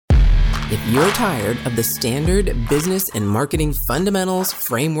If you're tired of the standard business and marketing fundamentals,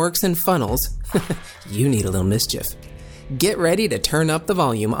 frameworks, and funnels, you need a little mischief. Get ready to turn up the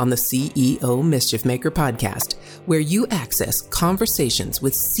volume on the CEO Mischief Maker podcast, where you access conversations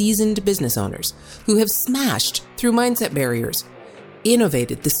with seasoned business owners who have smashed through mindset barriers,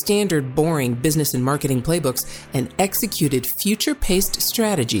 innovated the standard boring business and marketing playbooks, and executed future-paced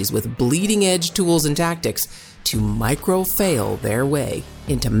strategies with bleeding-edge tools and tactics to micro-fail their way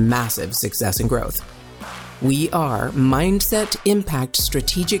into massive success and growth. We are Mindset Impact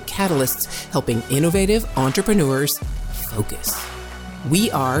Strategic Catalysts helping innovative entrepreneurs focus.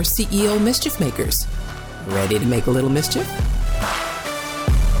 We are CEO Mischief Makers. Ready to make a little mischief?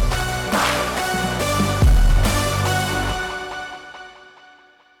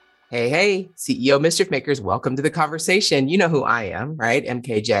 Hey, CEO Mischief Makers, welcome to the conversation. You know who I am, right?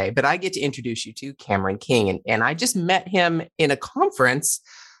 MKJ, but I get to introduce you to Cameron King. And I just met him in a conference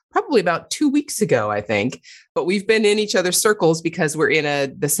probably about 2 weeks ago, I think. But we've been in each other's circles because we're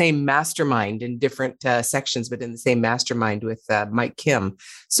in the same mastermind in different sections, but in the same mastermind with Mike Kim.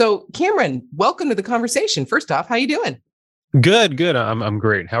 So Cameron, welcome to the conversation. First off, how you doing? Good. I'm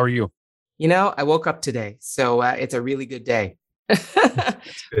great. How are you? You know, I woke up today, so it's a really good day.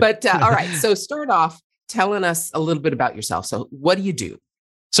 But all right, so start off telling us a little bit about yourself. So what do you do?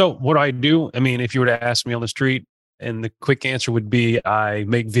 So what I do, I mean, if you were to ask me on the street, and the quick answer would be I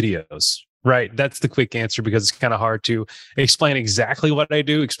make videos, right? That's the quick answer because it's kind of hard to explain exactly what I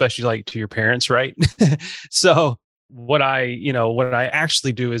do, especially like to your parents, right? So what I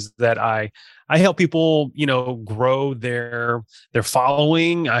actually do is that I help people, grow their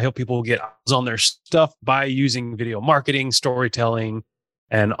following. I help people get eyes on their stuff by using video marketing, storytelling,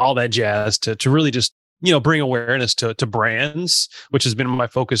 and all that jazz to really just, bring awareness to brands, which has been my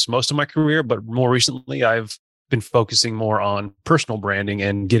focus most of my career. But more recently, I've been focusing more on personal branding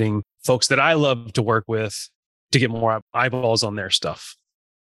and getting folks that I love to work with to get more eyeballs on their stuff.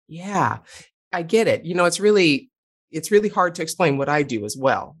 Yeah, I get it. It's really hard to explain what I do as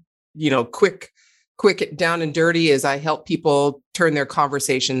well. Quick down and dirty is I help people turn their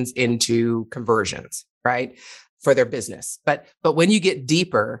conversations into conversions, right? For their business. But when you get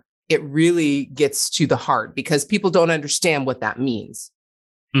deeper, it really gets to the heart because people don't understand what that means.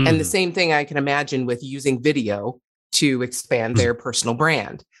 Mm. And the same thing I can imagine with using video to expand their personal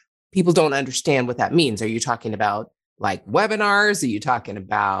brand. People don't understand what that means. Are you talking about like webinars? Are you talking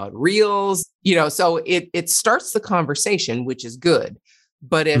about reels? So it starts the conversation, which is good.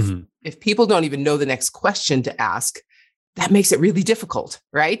 But if people don't even know the next question to ask, that makes it really difficult,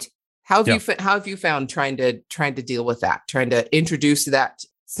 right? How have you found trying to deal with that, trying to introduce that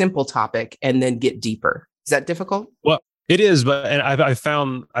simple topic and then get deeper? Is that difficult? Well, it is, but and I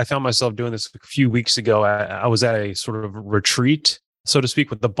found myself doing this a few weeks ago. I was at a sort of retreat, so to speak,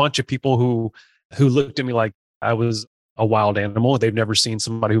 with a bunch of people who looked at me like I was a wild animal. They've never seen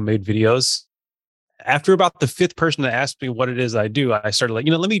somebody who made videos. After about the fifth person that asked me what it is I do, I started like,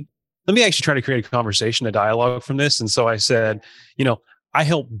 let me actually try to create a conversation, a dialogue from this. And so I said, I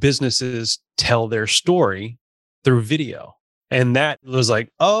help businesses tell their story through video. And that was like,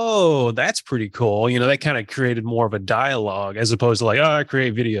 oh, that's pretty cool. That kind of created more of a dialogue as opposed to like, oh, I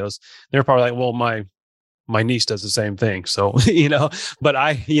create videos. They're probably like, well, my niece does the same thing. So, but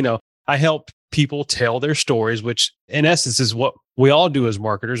I help people tell their stories, which in essence is what we all do as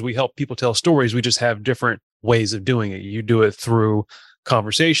marketers. We help people tell stories. We just have different ways of doing it. You do it through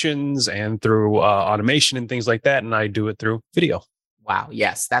conversations and through automation and things like that. And I do it through video. Wow.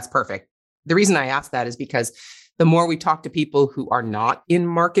 Yes, that's perfect. The reason I ask that is because the more we talk to people who are not in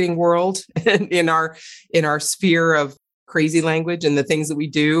marketing world and in our sphere of crazy language and the things that we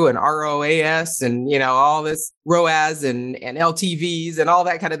do and ROAS and, all this ROAS and LTVs and all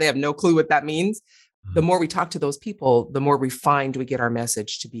that kind of, they have no clue what that means. The more we talk to those people, the more refined we get our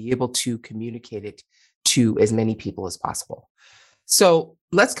message to be able to communicate it to as many people as possible. So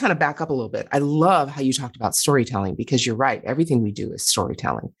let's kind of back up a little bit. I love how you talked about storytelling because you're right. Everything we do is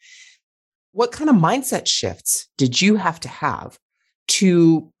storytelling. What kind of mindset shifts did you have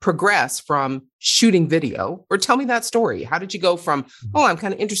to progress from shooting video? Or tell me that story. How did you go from, oh, I'm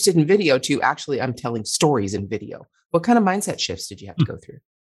kind of interested in video to actually I'm telling stories in video? What kind of mindset shifts did you have to go through?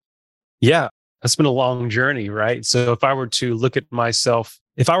 Yeah, it's been a long journey, right? So if I were to look at myself,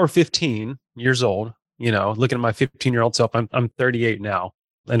 if I were 15 years old, looking at my 15-year-old self, I'm 38 now.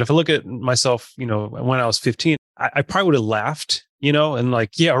 And if I look at myself, when I was 15, I probably would have laughed, and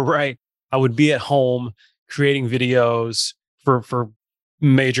like, yeah, right. I would be at home creating videos for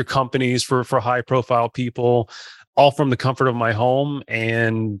major companies, for high profile people, all from the comfort of my home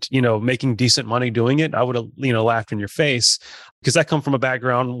and, making decent money doing it. I would have, laughed in your face because I come from a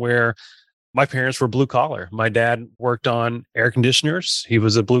background where my parents were blue collar. My dad worked on air conditioners. He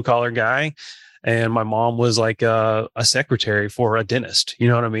was a blue collar guy. And my mom was like a secretary for a dentist. You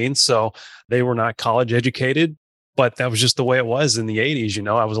know what I mean? So they were not college educated, but that was just the way it was in the 80s. You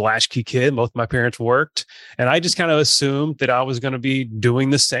know, I was a latchkey kid. Both my parents worked. And I just kind of assumed that I was going to be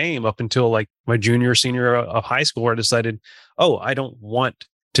doing the same up until like my junior, senior of high school, where I decided, oh, I don't want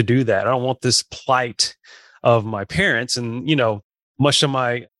to do that. I don't want this plight of my parents. And, you know, much to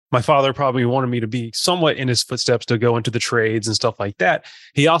my father probably wanted me to be somewhat in his footsteps to go into the trades and stuff like that.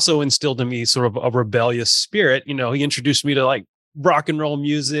 He also instilled in me sort of a rebellious spirit. You know, he introduced me to like rock and roll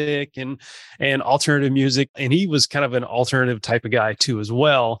music and alternative music. And he was kind of an alternative type of guy too, as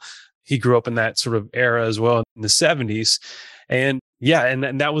well. He grew up in that sort of era as well in the 70s. And yeah,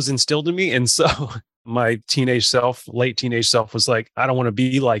 and that was instilled in me. And so my late teenage self was like, I don't want to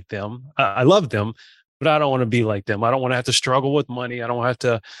be like them. I love them, but I don't want to be like them. I don't want to have to struggle with money. I don't have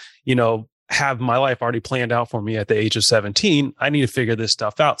to, you know, have my life already planned out for me at the age of 17. I need to figure this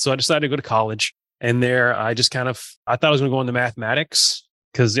stuff out. So I decided to go to college. And there I just I thought I was going to go into mathematics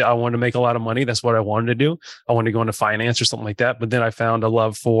because I wanted to make a lot of money. That's what I wanted to do. I wanted to go into finance or something like that. But then I found a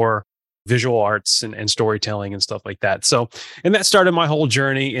love for visual arts and storytelling and stuff like that. So, and that started my whole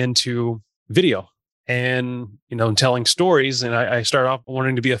journey into video and, you know, telling stories. And I started off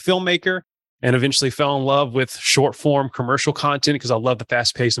wanting to be a filmmaker, and eventually fell in love with short form commercial content because I love the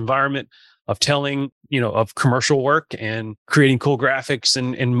fast paced environment of telling, you know, of commercial work and creating cool graphics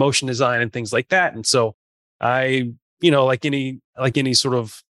and motion design and things like that. And so I, you know, like any sort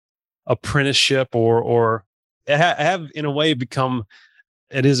of apprenticeship or I have in a way become,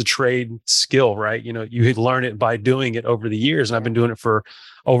 it is a trade skill, right? You know, you learn it by doing it over the years. And I've been doing it for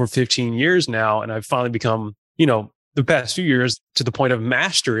over 15 years now. And I've finally become, you know, the past few years to the point of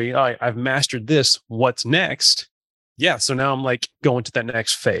mastery. I've mastered this. What's next? Yeah. So now I'm like going to that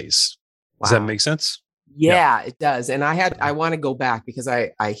next phase. Wow. Does that make sense? Yeah, it does. And I want to go back because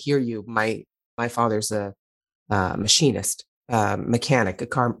I hear you. My father's a machinist, mechanic, a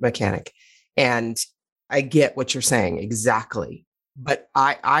car mechanic. And I get what you're saying exactly. But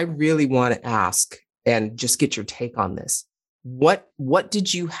I really want to ask and just get your take on this. What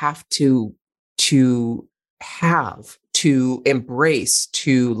did you have to have to embrace,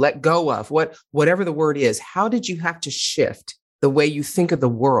 to let go of, whatever the word is? How did you have to shift the way you think of the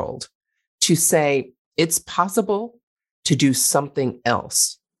world to say it's possible to do something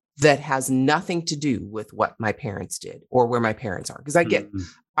else that has nothing to do with what my parents did or where my parents are? Because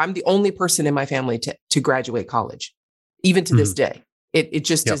I'm the only person in my family to graduate college, even to this day. It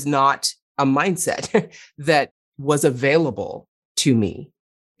just is not a mindset that was available to me.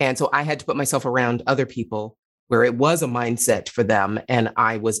 And so I had to put myself around other people where it was a mindset for them, and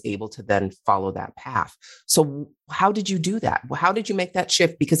I was able to then follow that path. So how did you do that? How did you make that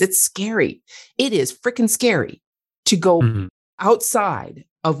shift? Because it's scary. It is freaking scary to go outside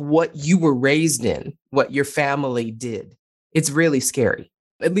of what you were raised in, what your family did. It's really scary.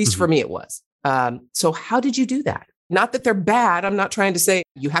 At least for me, it was. So how did you do that? Not that they're bad. I'm not trying to say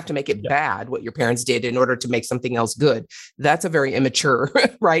you have to make it bad what your parents did in order to make something else good. That's a very immature,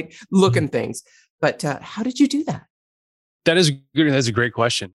 right, looking things. But how did you do that? That is good. That's a great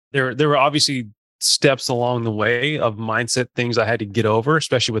question. There were obviously steps along the way of mindset things I had to get over,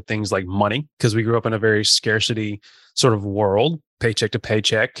 especially with things like money, because we grew up in a very scarcity sort of world, paycheck to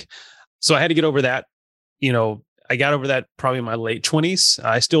paycheck. So I had to get over that. You know, I got over that probably in my late 20s.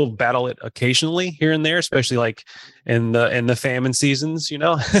 I still battle it occasionally here and there, especially like in the famine seasons, you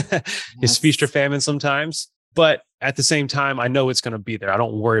know, it's feast or famine sometimes. But at the same time, I know it's going to be there. I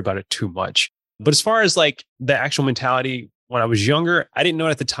don't worry about it too much. But as far as like the actual mentality, when I was younger, I didn't know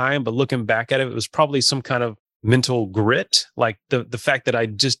it at the time, but looking back at it, it was probably some kind of mental grit, like the fact that I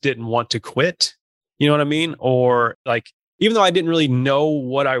just didn't want to quit. You know what I mean? Or like, even though I didn't really know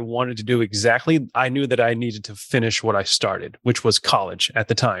what I wanted to do exactly, I knew that I needed to finish what I started, which was college at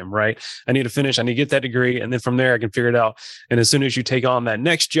the time, right? I need to finish, I need to get that degree. And then from there, I can figure it out. And as soon as you take on that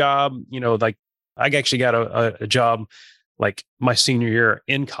next job, you know, like I actually got a job like my senior year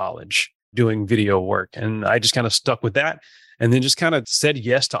in college doing video work. And I just kind of stuck with that and then just kind of said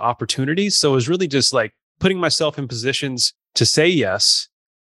yes to opportunities. So it was really just like putting myself in positions to say yes,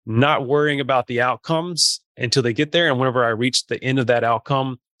 not worrying about the outcomes until they get there. And whenever I reached the end of that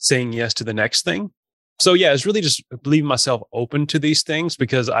outcome, saying yes to the next thing. So yeah, it's really just leaving myself open to these things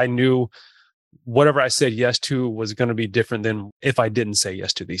because I knew whatever I said yes to was going to be different than if I didn't say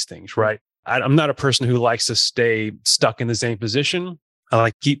yes to these things, right? I'm not a person who likes to stay stuck in the same position. I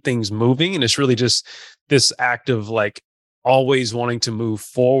like keep things moving. And it's really just this act of like always wanting to move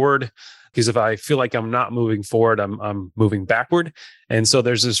forward, Because if I feel like I'm not moving forward, I'm moving backward. And so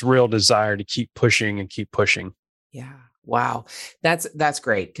there's this real desire to keep pushing and keep pushing. Yeah. Wow. That's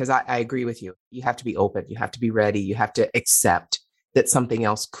great. Because I agree with you. You have to be open. You have to be ready. You have to accept that something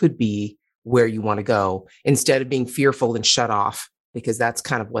else could be where you want to go instead of being fearful and shut off, because that's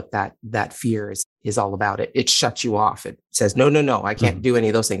kind of what that fear is all about. It shuts you off. It says, no, no, no, I can't do any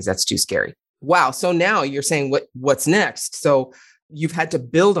of those things. That's too scary. Wow. So now you're saying what's next? So you've had to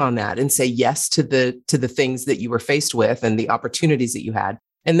build on that and say yes to the things that you were faced with and the opportunities that you had.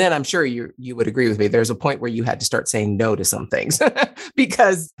 And then I'm sure you would agree with me. There's a point where you had to start saying no to some things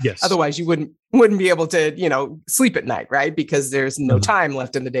because Yes. otherwise you wouldn't be able to, sleep at night, right? Because there's no time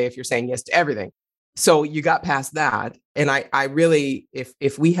left in the day if you're saying yes to everything. So you got past that. And I really,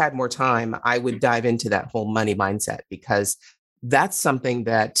 if we had more time, I would dive into that whole money mindset, because that's something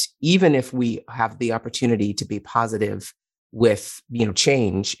that even if we have the opportunity to be positive with,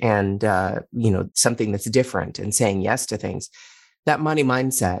 change and, something that's different and saying yes to things, that money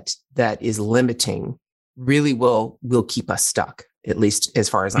mindset that is limiting really will keep us stuck, at least as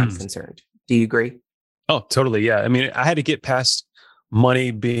far as I'm concerned. Do you agree? Oh, totally. Yeah. I mean, I had to get past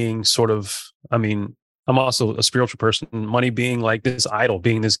money being I'm also a spiritual person, money being like this idol,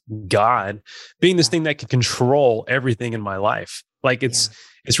 being this God, being this thing that can control everything in my life. Like it's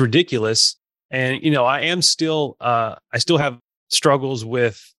ridiculous. And, I still have struggles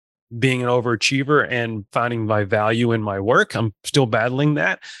with being an overachiever and finding my value in my work. I'm still battling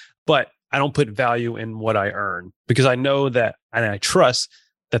that, but I don't put value in what I earn, because I know that, and I trust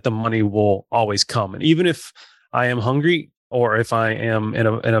that the money will always come. And even if I am hungry, or if I am in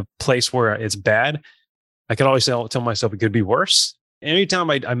a place where it's bad, I can always tell myself it could be worse. Anytime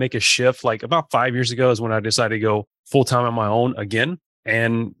I make a shift, like about 5 years ago is when I decided to go full time on my own again.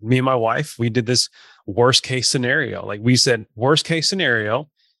 And me and my wife, we did this worst case scenario. Like we said, worst case scenario,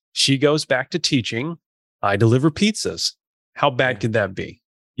 she goes back to teaching. I deliver pizzas. How bad could that be?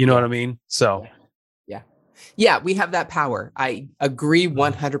 You know what I mean? So. Yeah, we have that power. I agree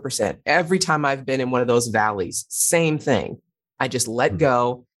 100%. Every time I've been in one of those valleys, same thing. I just let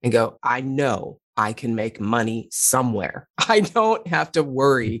go and go, I know I can make money somewhere. I don't have to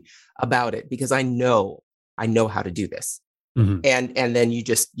worry about it because I know how to do this. And then you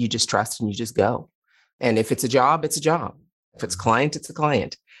just trust and you just go. And if it's a job, it's a job. If it's a client, it's a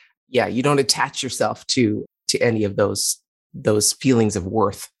client. Yeah, you don't attach yourself to any of those feelings of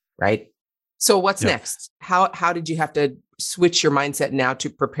worth, right? So what's next? How did you have to switch your mindset now to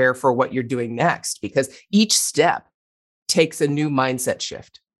prepare for what you're doing next? Because each step takes a new mindset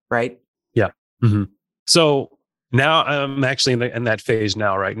shift, right? Yeah. So now I'm actually in that phase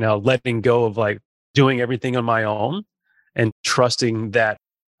now, right now, letting go of like doing everything on my own and trusting that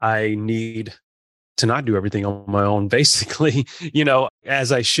I need to not do everything on my own, basically,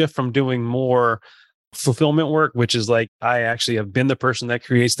 as I shift from doing more fulfillment work, which is like, I actually have been the person that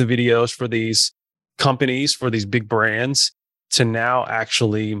creates the videos for these companies, for these big brands, to now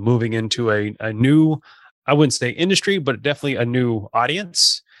actually moving into a new, I wouldn't say industry, but definitely a new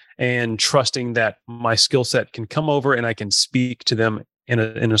audience, and trusting that my skill set can come over and I can speak to them in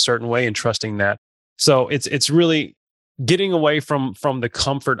a certain way, and trusting that. So it's really getting away from the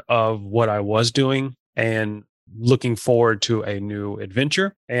comfort of what I was doing and looking forward to a new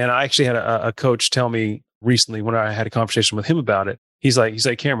adventure. And I actually had a coach tell me recently, when I had a conversation with him about it, he's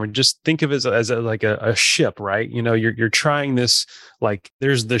like, Cameron, just think of it as a ship, right? You're trying this, like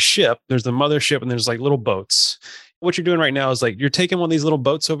there's the ship, there's the mothership, and there's like little boats. What you're doing right now is like, you're taking one of these little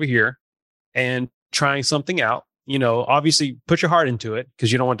boats over here and trying something out. Obviously put your heart into it,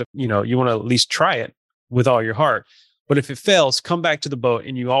 because you don't want to, you want to at least try it with all your heart. But if it fails, come back to the boat,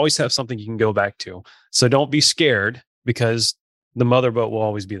 and you always have something you can go back to. So don't be scared, because the mother boat will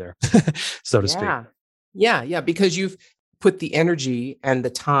always be there, so to speak. Yeah. Because you've put the energy and the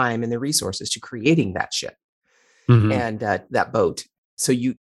time and the resources to creating that ship and that boat. So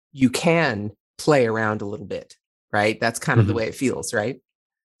you can play around a little bit, right? That's kind of the way it feels, right?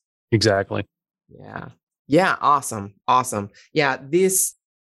 Exactly. Yeah. Awesome. Yeah.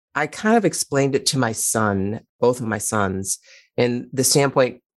 I kind of explained it to my son, both of my sons, in the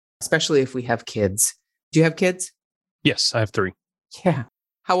standpoint, especially if we have kids. Do you have kids? Yes, I have 3. Yeah.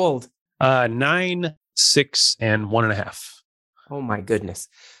 How old? 9, 6, and 1.5. Oh my goodness.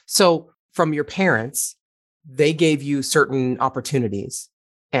 So from your parents, they gave you certain opportunities,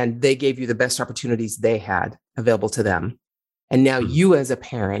 and they gave you the best opportunities they had available to them. And now you, as a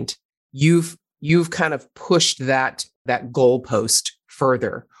parent, you've kind of pushed that goalpost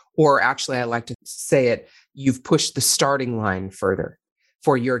further. Or actually, I like to say it, you've pushed the starting line further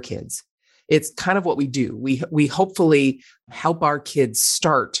for your kids. It's kind of what we do. We hopefully help our kids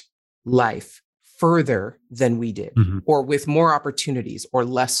start life further than we did, or with more opportunities or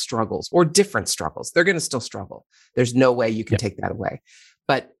less struggles or different struggles. They're going to still struggle. There's no way you can take that away,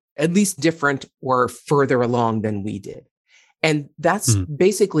 but at least different or further along than we did. And that's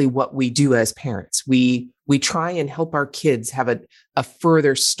basically what we do as parents. We try and help our kids have a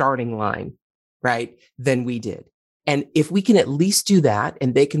further starting line, right, than we did. And if we can at least do that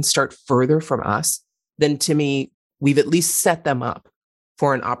and they can start further from us, then to me, we've at least set them up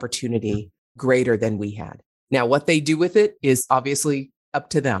for an opportunity greater than we had. Now, what they do with it is obviously up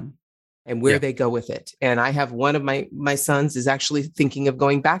to them and where they go with it. And I have one of my sons is actually thinking of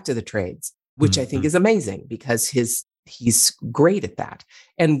going back to the trades, which I think is amazing because he's great at that.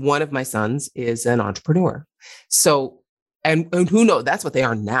 And one of my sons is an entrepreneur. So, and who knows, that's what they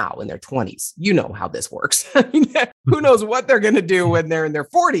are now in their 20s. You know how this works. I mean, who knows what they're going to do when they're in their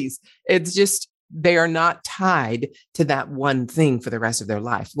 40s. It's just, they are not tied to that one thing for the rest of their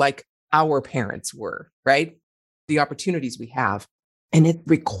life, like our parents were, right? The opportunities we have. And it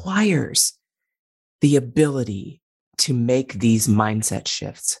requires the ability to make these mindset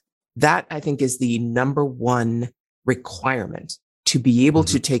shifts. That, I think, is the number one requirement to be able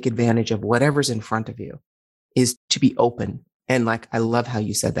to take advantage of whatever's in front of you, is to be open. And like, I love how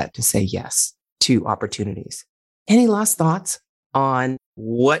you said that, to say yes to opportunities. Any last thoughts on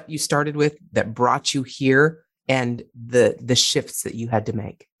what you started with that brought you here and the shifts that you had to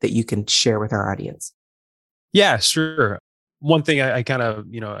make that you can share with our audience? Yeah, sure. One thing I kind of,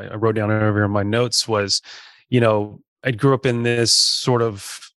 I wrote down over in my notes was, I grew up in this sort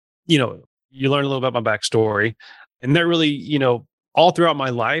of, you learn a little about my backstory, and that really, all throughout my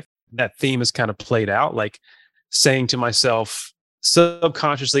life, that theme has kind of played out, like saying to myself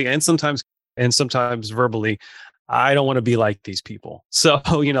subconsciously and sometimes verbally, I don't want to be like these people. So,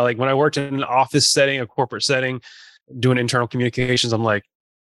 like when I worked in an office setting, a corporate setting, doing internal communications, I'm like,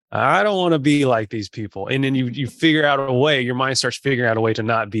 I don't want to be like these people. And then you figure out a way, your mind starts figuring out a way to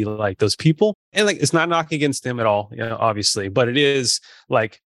not be like those people. And like, it's not knocking against them at all, obviously, but it is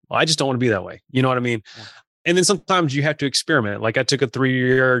like, well, I just don't want to be that way. You know what I mean? Yeah. And then sometimes you have to experiment. Like I took a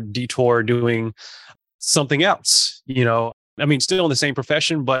 3-year detour doing something else, still in the same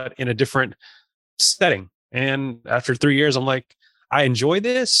profession, but in a different setting. And after 3 years, I'm like, I enjoy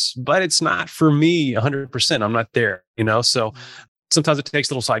this, but it's not for me 100%. I'm not there, so sometimes it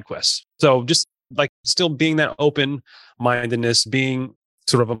takes little side quests. So just like still being that open mindedness, being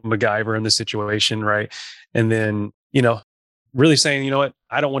sort of a MacGyver in the situation. Right. And then, really saying, you know what,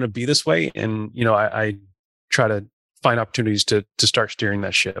 I don't want to be this way. And, I try to find opportunities to start steering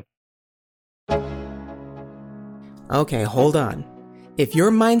that ship. Okay, hold on. If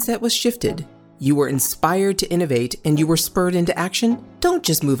your mindset was shifted, you were inspired to innovate, and you were spurred into action, don't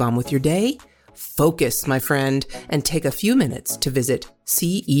just move on with your day. Focus, my friend, and take a few minutes to visit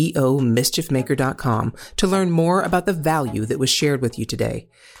CEOmischiefmaker.com to learn more about the value that was shared with you today.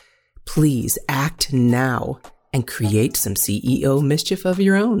 Please act now and create some CEO mischief of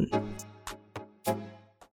your own.